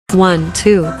1,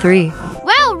 2, 3.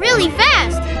 Wow, really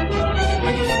fast!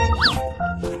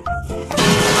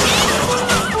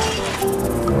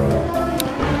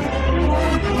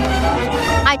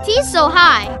 IT's so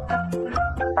high.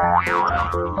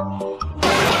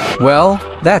 Well,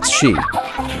 that's she.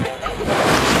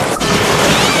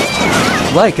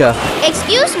 Leika.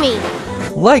 Excuse me.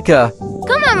 Leika.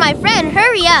 Come on, my friend,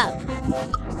 hurry up.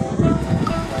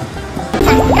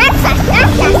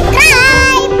 Subscribe!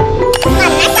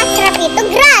 Karena subscribe itu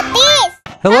gratis!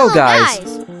 Hello, guys.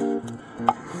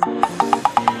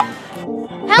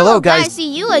 Hello, guys. See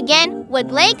you again with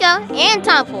Leika and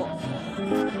Tompel.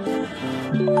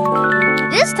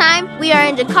 This time, we are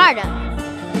in Jakarta.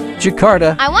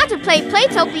 Jakarta. I want to play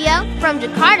Playtopia from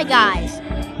Jakarta, guys.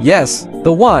 Yes,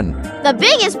 the one. The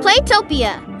biggest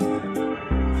Playtopia.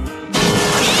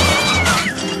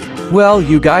 Well,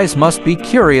 you guys must be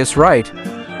curious, right?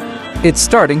 It's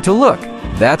starting to look.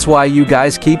 That's why you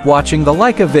guys keep watching the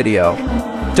Leika video.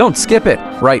 Don't skip it,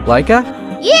 right, Leika?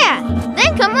 Yeah,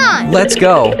 then come on. Let's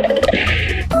go.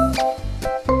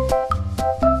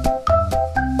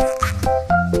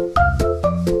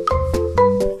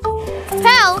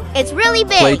 Pal, it's really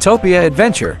big. Playtopia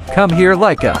adventure. Come here,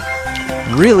 Leika.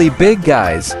 Really big,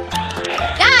 guys.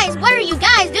 Guys, what are you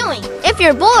guys doing? If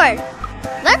you're bored,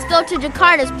 let's go to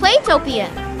Jakarta's Playtopia.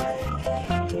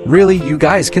 Really, you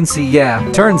guys can see, yeah.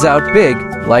 Turns out big,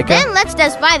 Leika. Then let's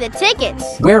just buy the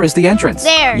tickets. Where is the entrance?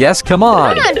 There. Yes, come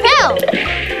on. Come on, Pal.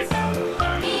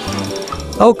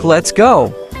 Oak, let's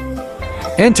go.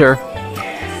 Enter.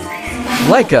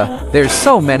 Leika, there's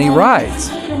so many rides.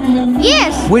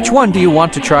 Yes. Which one do you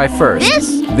want to try first?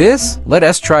 This. This? Let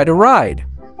us try to ride.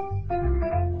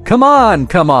 Come on,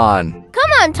 come on.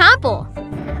 Come on, Tompel.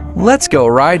 Let's go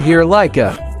ride here,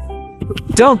 Leika.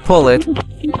 Don't pull it.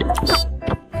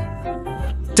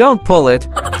 Don't pull it.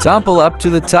 Tompel up to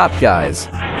the top, guys.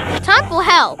 Tompel,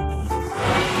 help.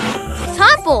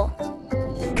 Tompel.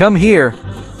 Come here.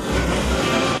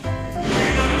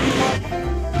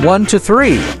 1 to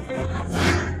 3.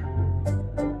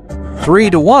 3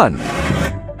 to 1.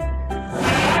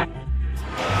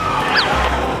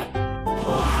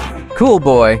 Cool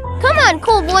boy. Come on,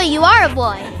 cool boy, you are a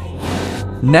boy.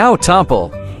 Now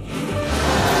Tompel.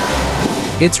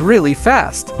 It's really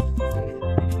fast.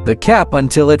 The cap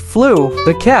until it flew.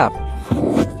 The cap.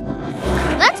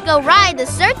 Let's go ride the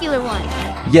circular one.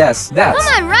 Yes, that's.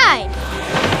 Come on, ride.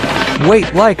 Wait,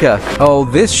 Leika. Oh,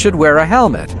 this should wear a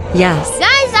helmet. Yes.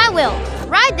 Guys, I will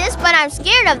ride this, but I'm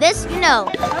scared of this, you know.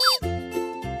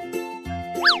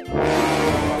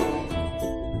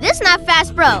 This not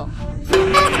fast, bro.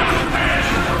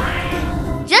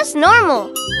 Just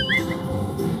normal.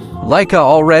 Leika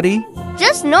already?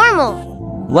 Just normal.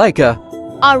 Leika.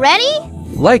 Already?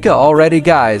 Leika already,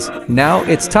 guys. Now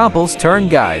it's Tompel's turn,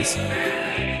 guys.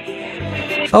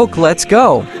 Oak, let's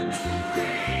go.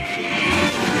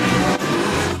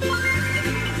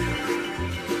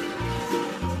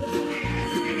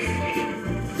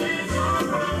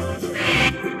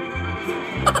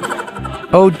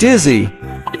 Oh, dizzy.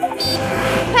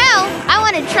 Pal, I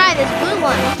want to try this blue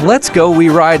one. Let's go, we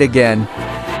ride again.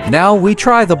 Now we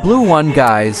try the blue one,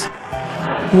 guys.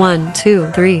 1,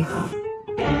 2, 3.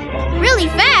 Really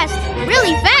fast!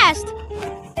 Really fast!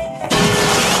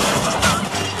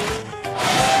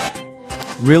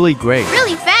 Really great.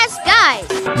 Really fast,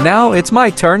 guys! Now it's my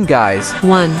turn, guys.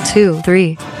 1, 2,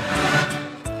 3.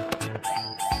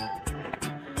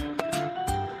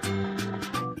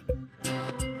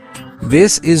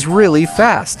 This is really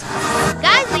fast.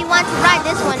 Guys, we want to ride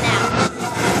this one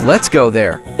now. Let's go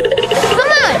there.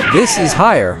 Come on! This is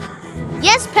higher.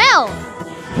 Yes, Pal!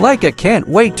 Leika can't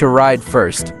wait to ride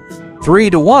first. 3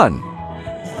 to 1.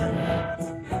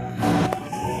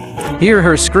 Hear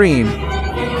her scream.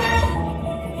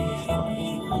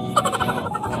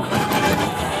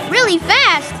 Really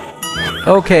fast!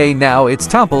 Okay, now it's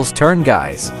Tompel's turn,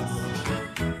 guys.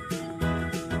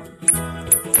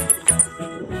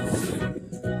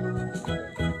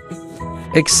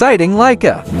 Exciting,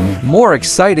 Leika. More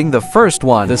exciting the first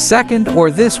one, the second,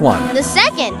 or this one? The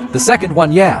second! The second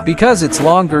one, yeah, because it's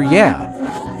longer, yeah.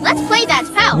 Let's play that,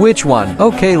 Pal! Which one?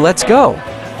 Okay, let's go.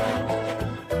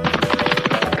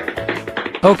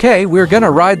 Okay, we're gonna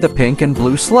ride the pink and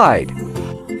blue slide.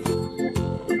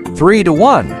 3 to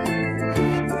 1.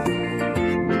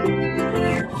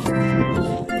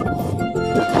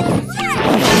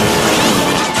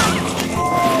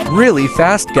 Really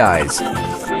fast, guys.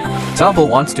 Tompel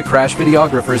wants to crash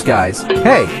videographers, guys.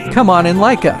 Hey, come on in,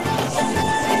 Leika.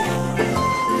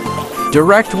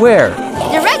 Direct where?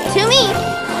 Direct to me!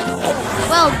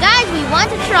 Well, guys, we want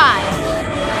to try.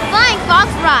 Flying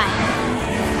Fox Ride.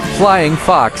 flying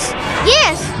fox?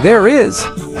 Yes, There is.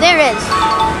 there is.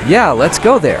 Yeah, let's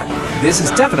go there. This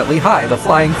is definitely high, the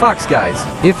flying fox, guys.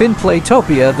 If in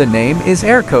Playtopia the name is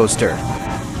air coaster.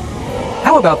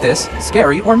 How about this?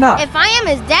 Scary or not? If I am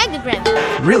his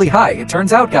dagdagram. Really high, it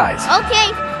turns out, guys.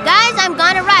 Okay, guys, I'm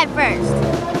gonna ride first.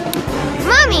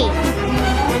 Mommy!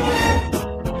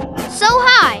 So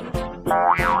high.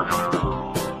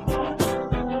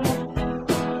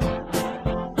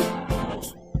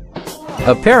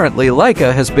 Apparently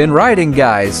Leika has been riding,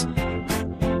 guys.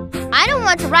 I don't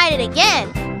want to ride it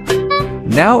again.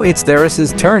 Now it's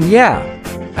Theris's turn, yeah.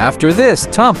 After this,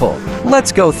 Tompel.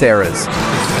 Let's go, Theris.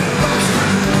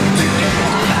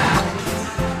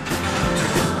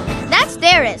 That's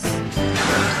Theris.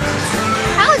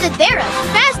 How is it Theris?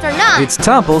 Fast or not? It's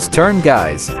Tompel's turn,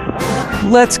 guys.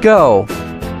 Let's go.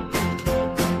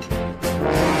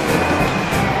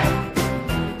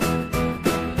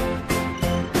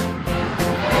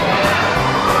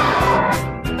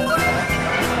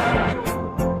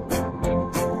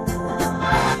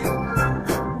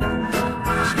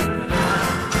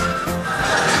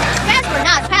 Fast or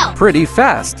not, help. Pretty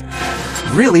fast.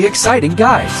 Really exciting,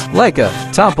 guys. Leika,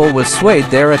 Tompel was swayed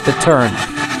there at the turn.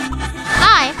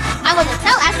 I was a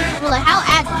tell asset ruler how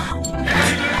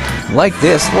agile. Like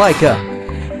this, Leika.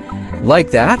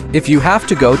 Like that? If you have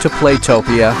to go to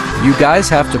Playtopia, you guys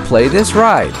have to play this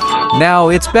ride. Now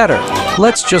it's better.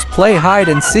 Let's just play hide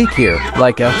and seek here,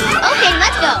 Leika. Okay,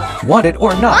 let's go. Want it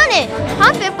or not? On it.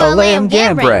 Hop it for Lamb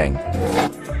Gambrang.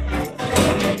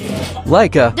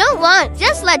 Leika. Don't want,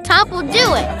 just let Tompel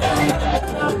do it.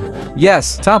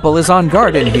 Yes, Tompel is on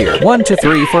guard in here. 1, 2,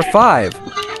 3, 4, 5.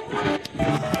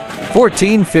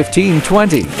 14, 15,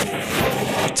 20.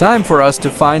 Time for us to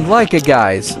find Leika,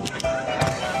 guys.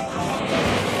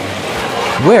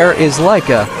 Where is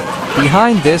Leika?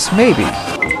 Behind this, maybe.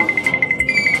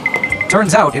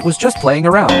 Turns out it was just playing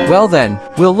around. Well then,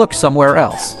 we'll look somewhere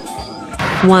else.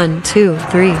 1, 2,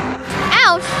 3.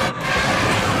 Ouch.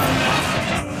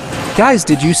 Guys,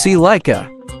 did you see Leika?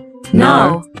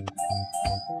 No.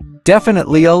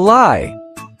 Definitely a lie.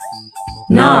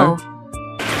 No.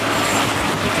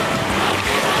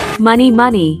 Money,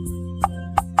 money.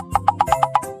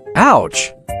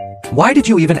 Ouch! Why did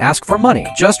you even ask for money?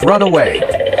 Just run away.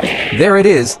 There it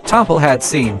is, Tompel had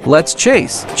seen. Let's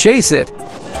chase. Chase it.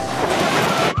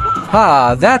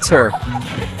 Ah, that's her.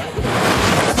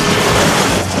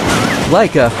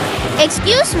 Leika.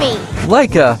 Excuse me.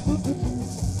 Leika.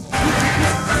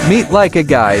 Meet Leika,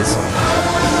 guys.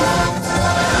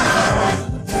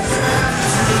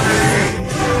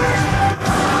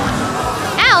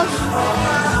 Ouch.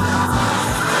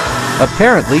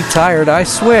 Apparently tired, I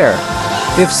swear.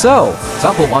 If so,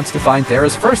 Tompel wants to find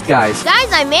Theris first, guys.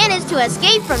 Guys, I managed to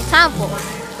escape from Tompel.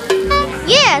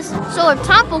 Yes, so if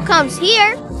Tompel comes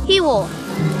here, he will.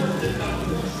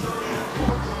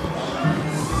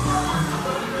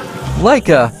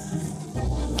 Leika.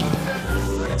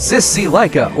 Sis, see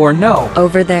Leika or no?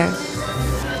 Over there.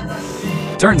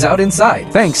 Turns out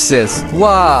inside. Thanks, sis.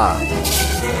 Wah!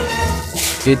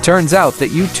 It turns out that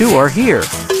you two are here.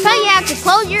 So you have to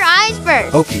close your eyes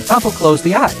first. Okay, Tompel, close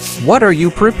the eyes. What are you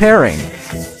preparing?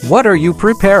 What are you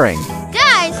preparing?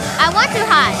 Guys, I want to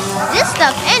hide this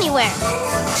stuff anywhere.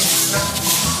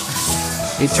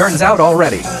 It turns out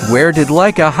already. Where did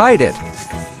Leika hide it?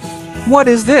 What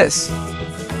is this?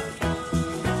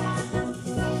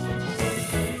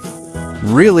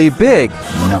 Really big.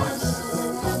 No.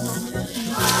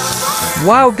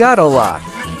 Wow, got a lot.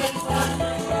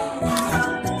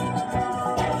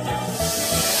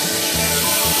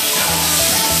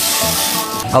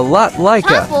 A lot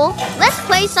Leika. Tompel, let's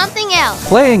play something else.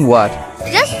 Playing what?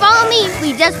 Just follow me,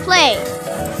 we just play.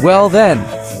 Well then,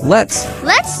 let's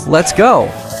go.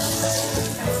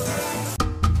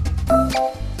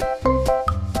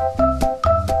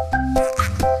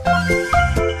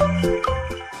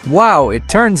 Wow, it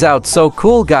turns out so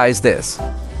cool, guys. This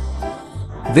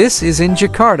is in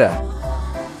Jakarta.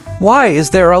 Why is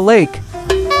there a lake?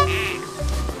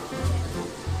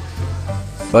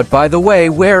 But by the way,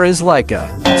 where is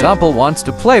Leika? Tompel wants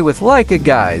to play with Leika,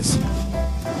 guys.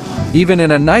 Even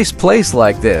in a nice place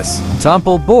like this,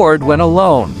 Tompel bored when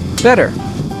alone. Better.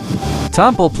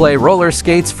 Tompel play roller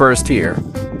skates first here,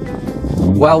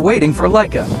 while waiting for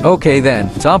Leika. Okay then,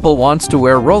 Tompel wants to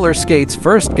wear roller skates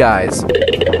first, guys.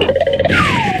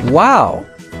 Wow!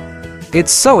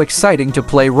 It's so exciting to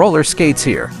play roller skates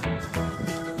here.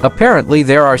 Apparently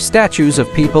there are statues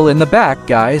of people in the back,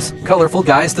 guys. Colorful,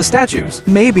 guys, the statues.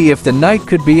 Maybe if the night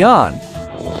could be on.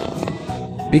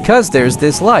 Because there's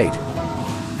this light.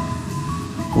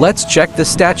 Let's check the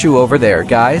statue over there,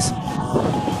 guys.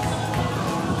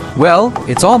 Well,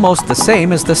 it's almost the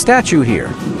same as the statue here.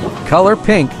 Color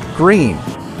pink, green.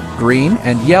 Green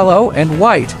and yellow and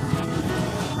white.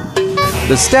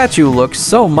 The statue looks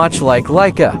so much like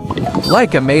Leika.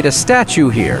 Leika made a statue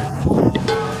here.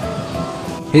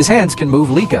 His hands can move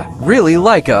Leika, really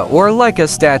Leika or Leika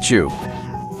statue.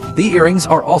 The earrings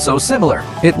are also similar.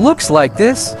 It looks like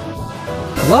this.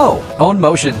 Low, own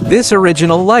motion, this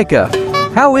original Leika.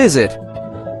 How is it?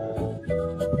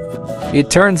 It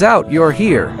turns out you're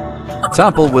here.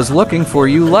 Tompel was looking for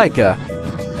you, Leika.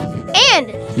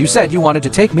 And You said you wanted to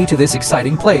take me to this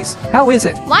exciting place. How is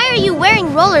it? why are you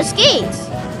wearing roller skates?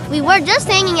 We were just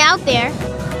hanging out there.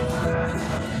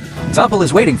 Tompel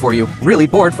is waiting for you, really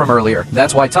bored from earlier.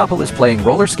 That's why Tompel is playing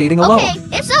roller skating alone.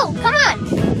 Okay, if so, come on.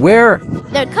 Where?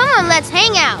 Then come on, let's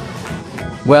hang out.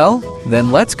 Well,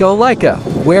 then let's go, Leika.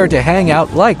 Where to hang out,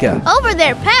 Leika? Over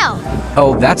there, pal.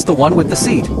 Oh, that's the one with the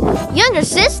seat. Younger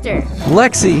sister.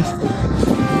 Lexi.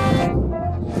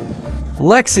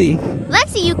 Lexi.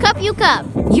 Lexi, you cup, you cup.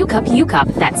 You cup,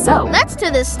 that's so. Let's to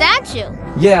the statue.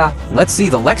 Yeah, let's see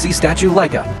the Lexi statue.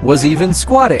 Leika was even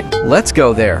squatting. Let's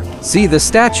go there. See the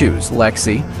statues,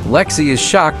 Lexi. Lexi is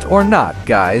shocked or not,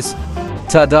 guys.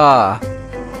 Ta-da.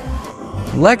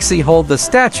 Lexi hold the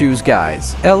statues,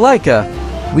 guys. Leika,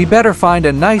 we better find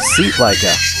a nice seat,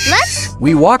 Leika. Let's.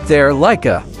 We walk there,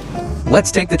 Leika.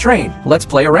 Let's take the train. Let's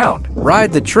play around.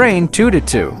 Ride the train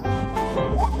 2-2.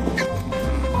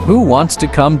 Who wants to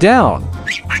come down?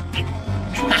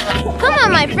 Come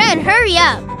on, my friend, hurry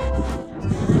up.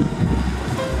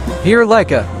 Here,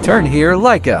 Leika. Turn here,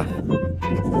 Leika.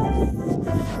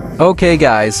 Okay,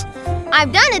 guys.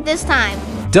 I've done it this time.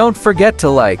 Don't forget to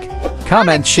like,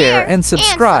 comment, share, and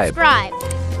subscribe.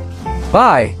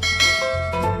 Bye.